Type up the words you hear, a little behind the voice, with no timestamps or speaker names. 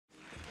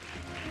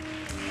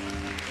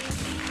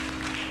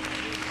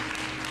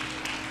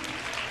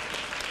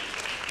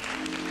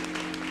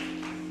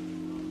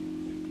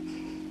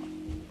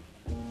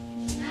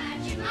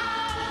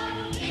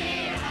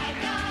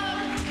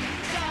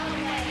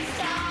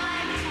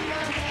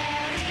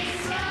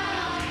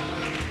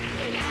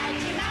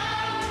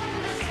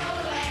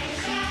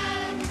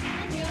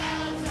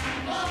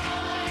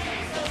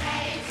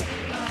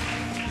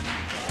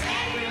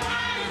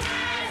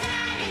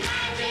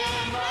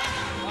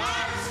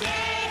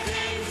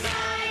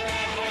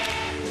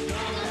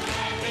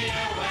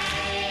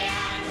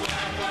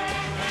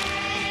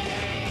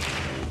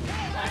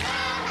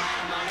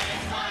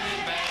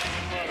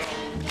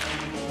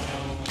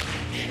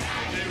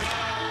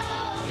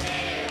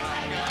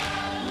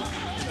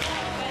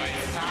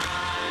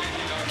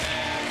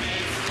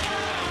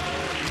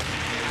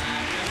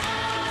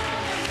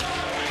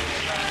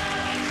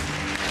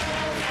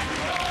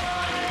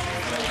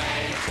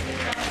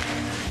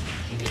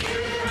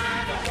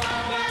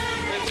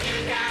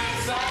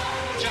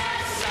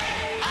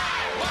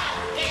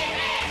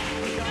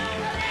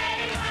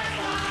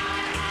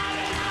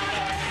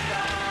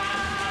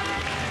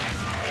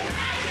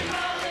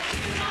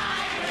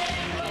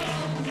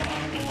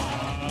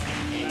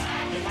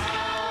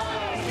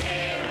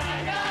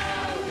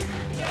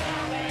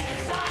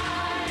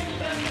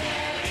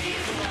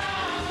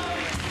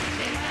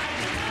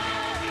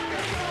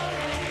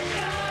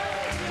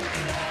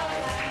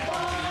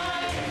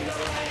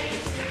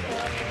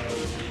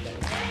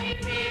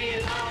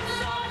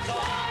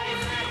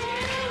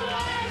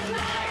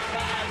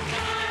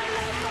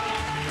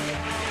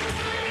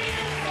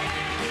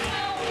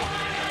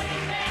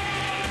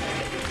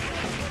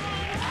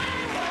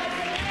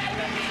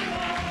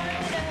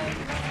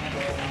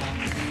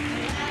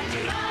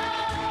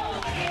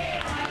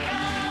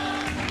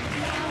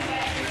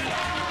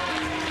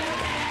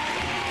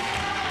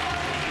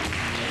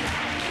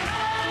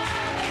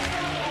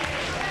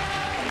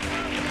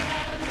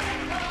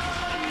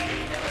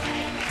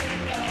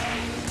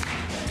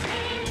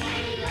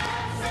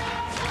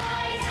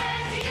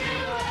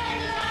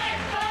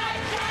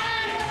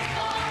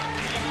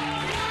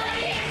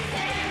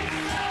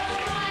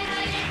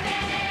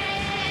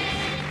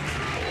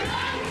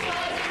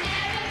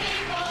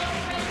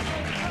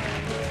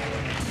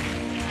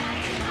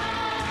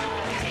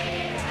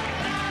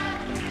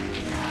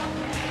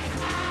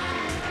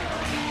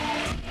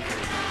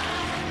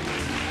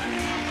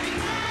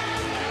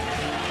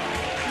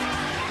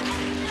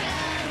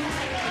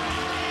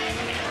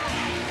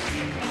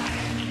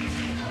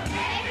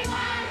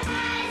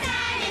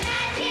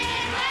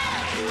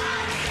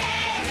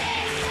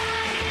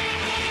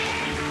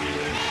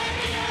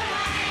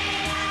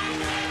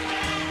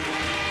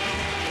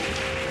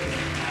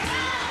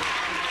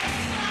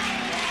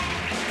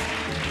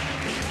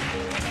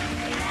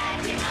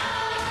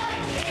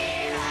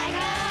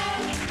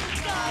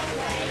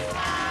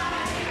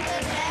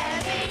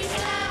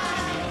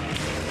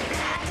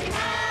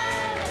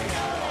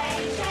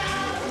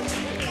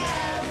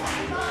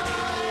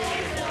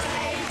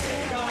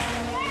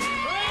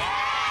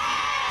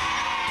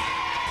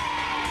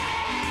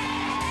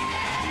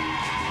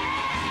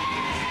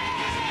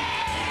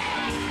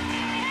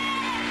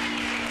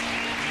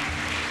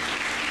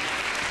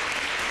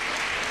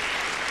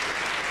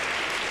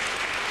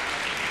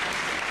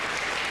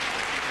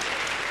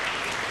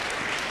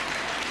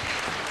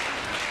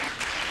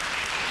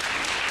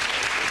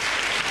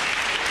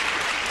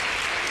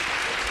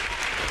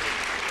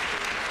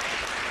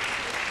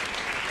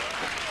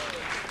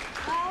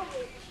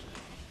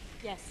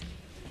Yes.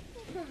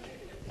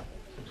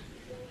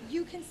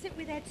 You can sit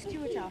with Ed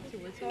Stewart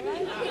afterwards, all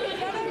right? Is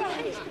that all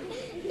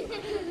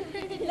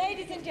right?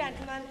 Ladies and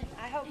gentlemen,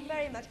 I hope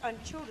very much,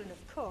 and children,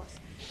 of course,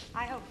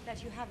 I hope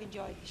that you have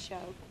enjoyed the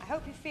show. I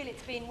hope you feel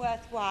it's been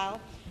worthwhile.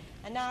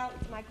 And now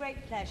it's my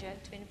great pleasure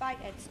to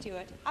invite Ed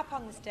Stewart up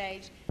on the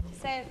stage to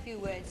say a few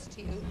words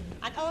to you,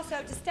 and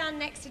also to stand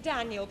next to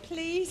Daniel,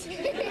 please.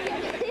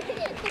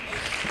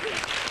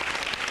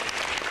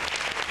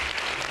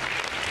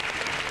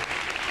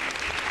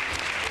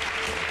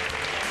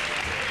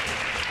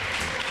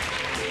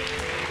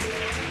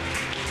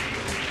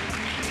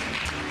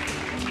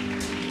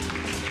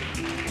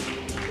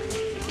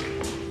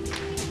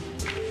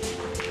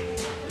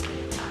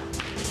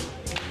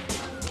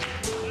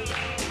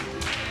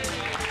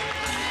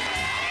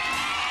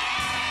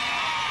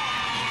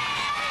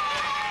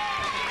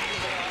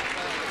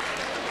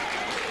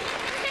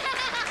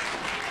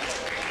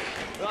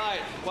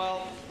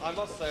 I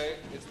must say,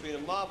 it's been a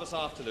marvellous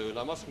afternoon.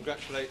 I must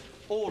congratulate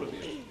all of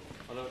you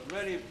on a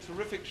really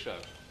terrific show.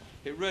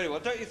 It really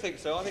was. Don't you think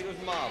so? I think it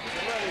was marvellous.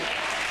 It really...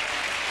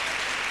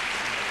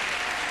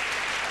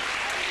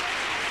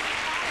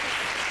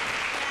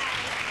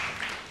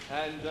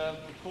 And,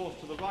 of course,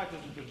 to the writers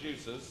and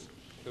producers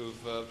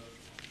who've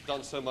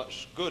done so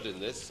much good in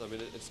this. I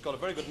mean, it's got a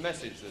very good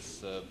message,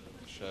 this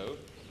show.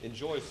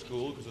 Enjoy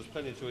school, because there's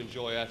plenty to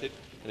enjoy at it,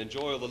 and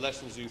enjoy all the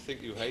lessons you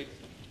think you hate.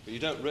 But you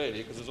don't really,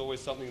 because there's always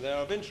something there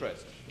of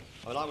interest.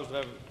 I mean, I was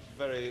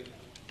very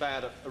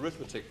bad at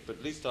arithmetic, but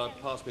at least I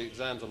passed my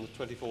exams on the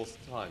 24th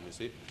time, you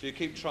see. So you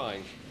keep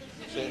trying.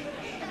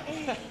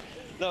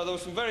 No, there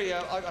was some very...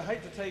 I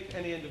hate to take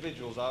any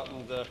individuals out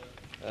and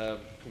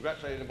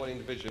congratulate anybody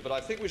individually, but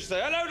I think we should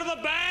say hello to the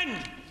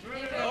band!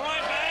 All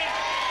right, band?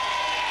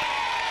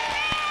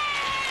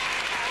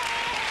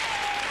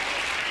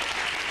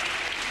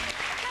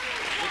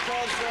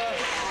 Because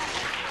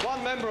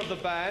one member of the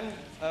band,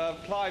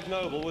 Clive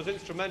Noble, was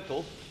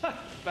instrumental.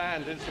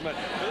 Band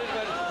instrumental.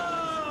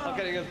 I'm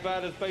getting as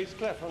bad as bass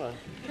clef, aren't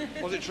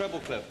I? Was it treble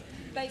clef?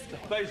 Bass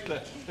clef. Bass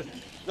clef.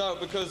 No,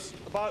 because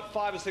about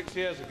 5 or 6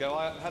 years ago,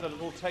 I had a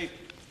little tape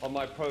on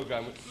my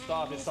programme which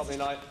started something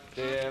like,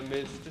 Dear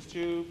Mr.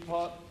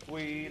 Stewpot,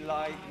 we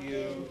like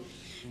you.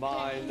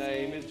 My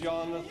name is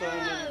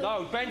Jonathan.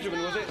 No,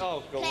 Benjamin, was it?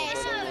 Oh, God.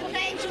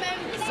 Benjamin.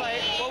 Say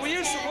it. Well,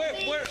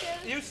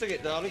 you sing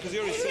it, darling, because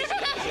you're in 6.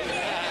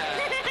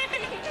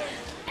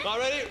 Right,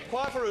 ready?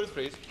 Quiet for Ruth,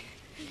 please.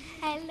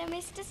 Hello,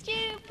 Mr.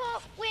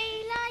 Stewpot, we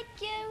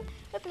like you.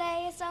 We'll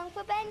play a song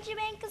for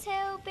Benjamin, because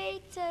he'll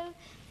be 2. My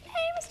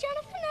name is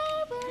Jonathan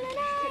Noble, and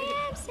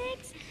I am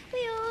 6. We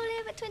all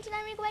live at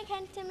 29 Ringway,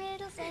 Kent and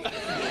Middlesex.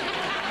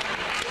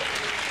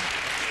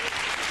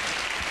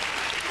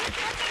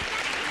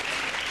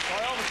 I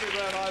obviously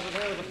realise that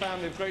here is a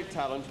family of great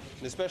talent,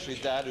 and especially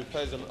Dad, who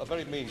plays a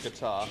very mean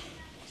guitar.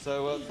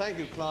 So thank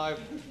you, Clive,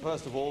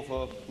 first of all,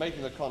 for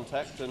making the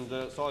contact. And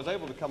so I was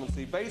able to come and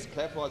see Bass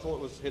Clef, who I thought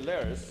was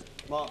hilarious.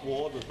 Mark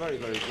Ward was very,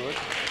 very good.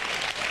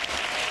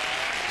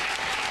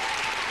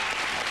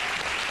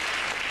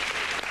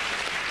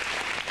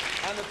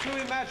 And the 2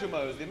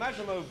 Imajamos. The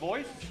Imajamo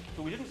voice,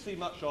 who we didn't see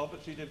much of,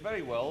 but she did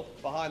very well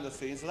behind the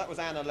scenes. So that was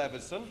Anna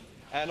Levison.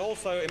 And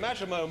also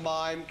Imajamo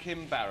mime,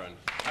 Kim Barron.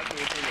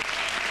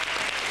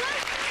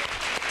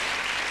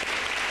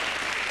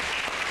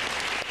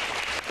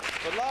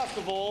 But last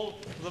of all,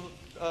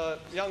 the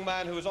young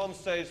man who was on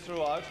stage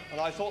throughout,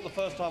 and I thought the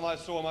first time I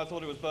saw him, I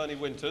thought it was Bernie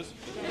Winters.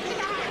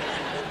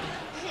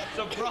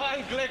 So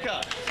Brian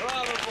Glicker.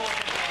 Round of applause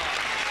for Brian.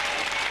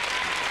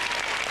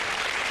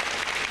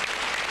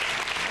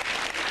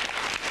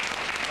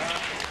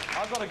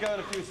 I've got to go in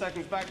a few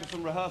seconds back to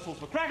some rehearsals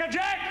for Cracker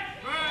Jack!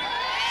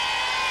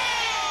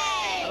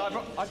 And I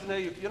don't know,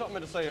 you're not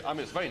meant to say, I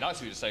mean, it's very nice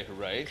of you to say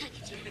hooray.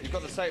 You've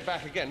got to say it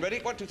back again. Ready?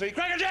 1, 2, 3,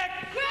 Cracker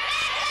Jack!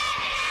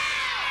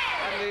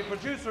 And the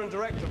producer and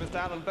director, Mr.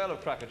 Alan Bell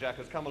of Cracker Jack,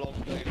 has come along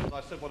today because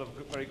I said what a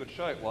very good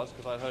show it was,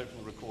 because I heard it from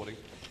the recording.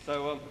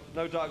 So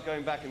no doubt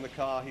going back in the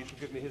car, he should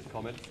give me his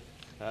comments,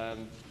 tell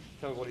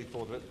me what he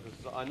thought of it,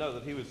 because I know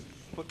that he was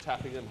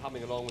foot-tapping and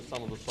humming along with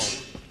some of the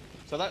songs.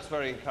 So that's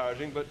very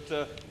encouraging, but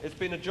it's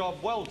been a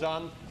job well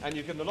done, and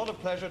you've given a lot of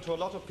pleasure to a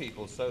lot of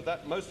people. So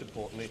that, most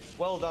importantly,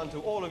 well done to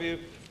all of you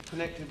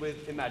connected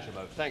with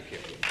Imajamo. Thank you.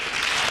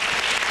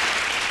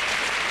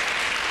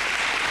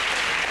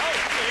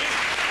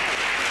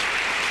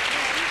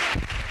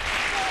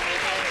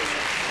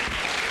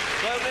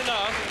 Don't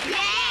enough?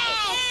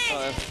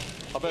 Yes!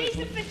 I bet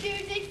These are for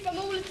Judy from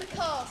all of the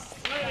cast.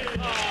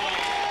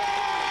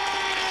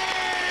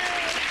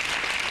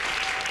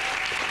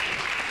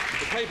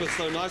 The paper's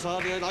so nice, I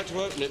hardly like to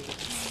open it.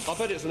 I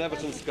bet it's an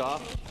Everton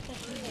scarf.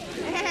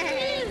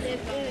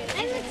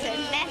 Everton,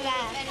 never.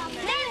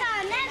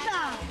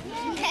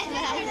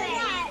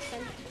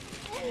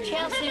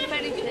 Chelsea, if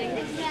anything.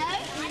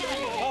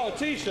 Oh, a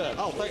T-shirt.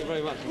 Oh, thank you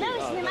very much. No,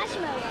 it's an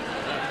Imajamo.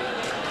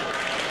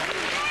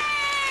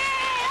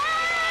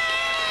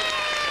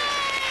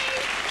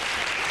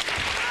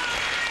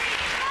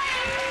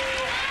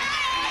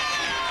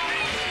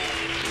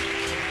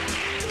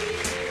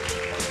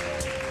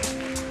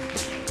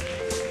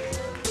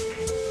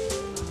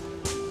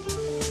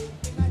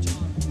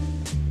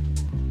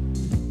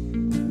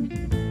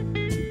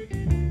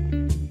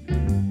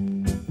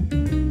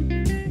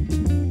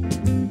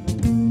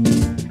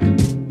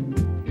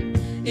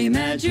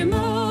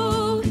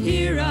 Imajamo,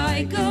 here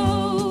I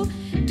go.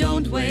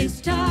 Don't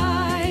waste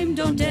time,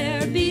 don't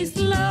dare be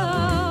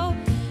slow.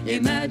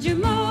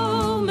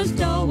 Imajamo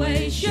must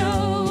always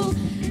show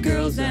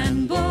girls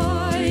and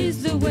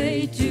boys the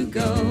way to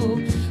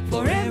go.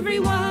 For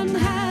everyone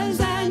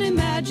has an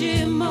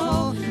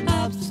Imajamo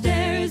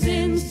upstairs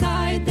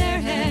inside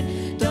their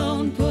head.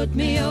 Don't put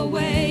me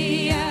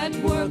away at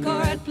work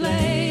or at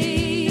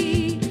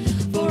play,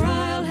 for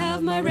I'll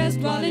have my rest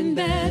while in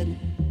bed.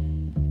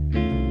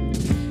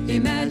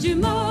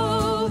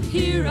 Imajamo,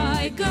 here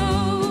I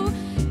go.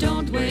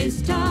 Don't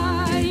waste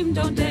time,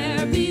 don't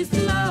dare be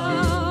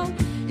slow.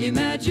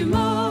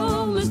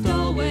 Imajamo must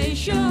always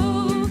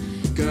show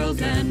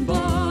girls and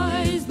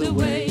boys the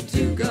way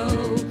to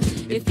go.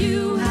 If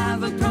you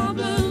have a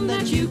problem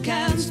that you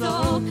can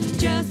solve,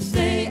 just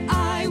say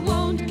I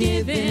won't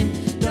give in.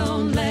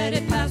 Don't let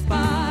it pass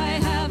by,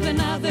 have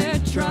another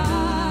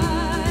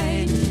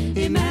try.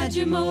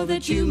 Imajamo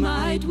that you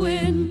might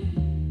win.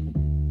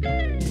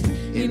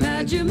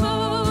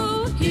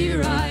 Imajamo,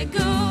 here I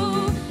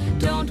go.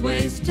 Don't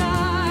waste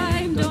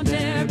time, don't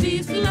dare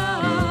be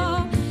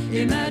slow.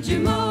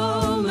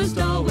 Imajamo must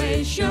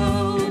always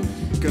show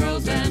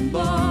girls and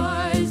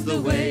boys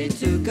the way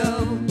to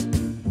go.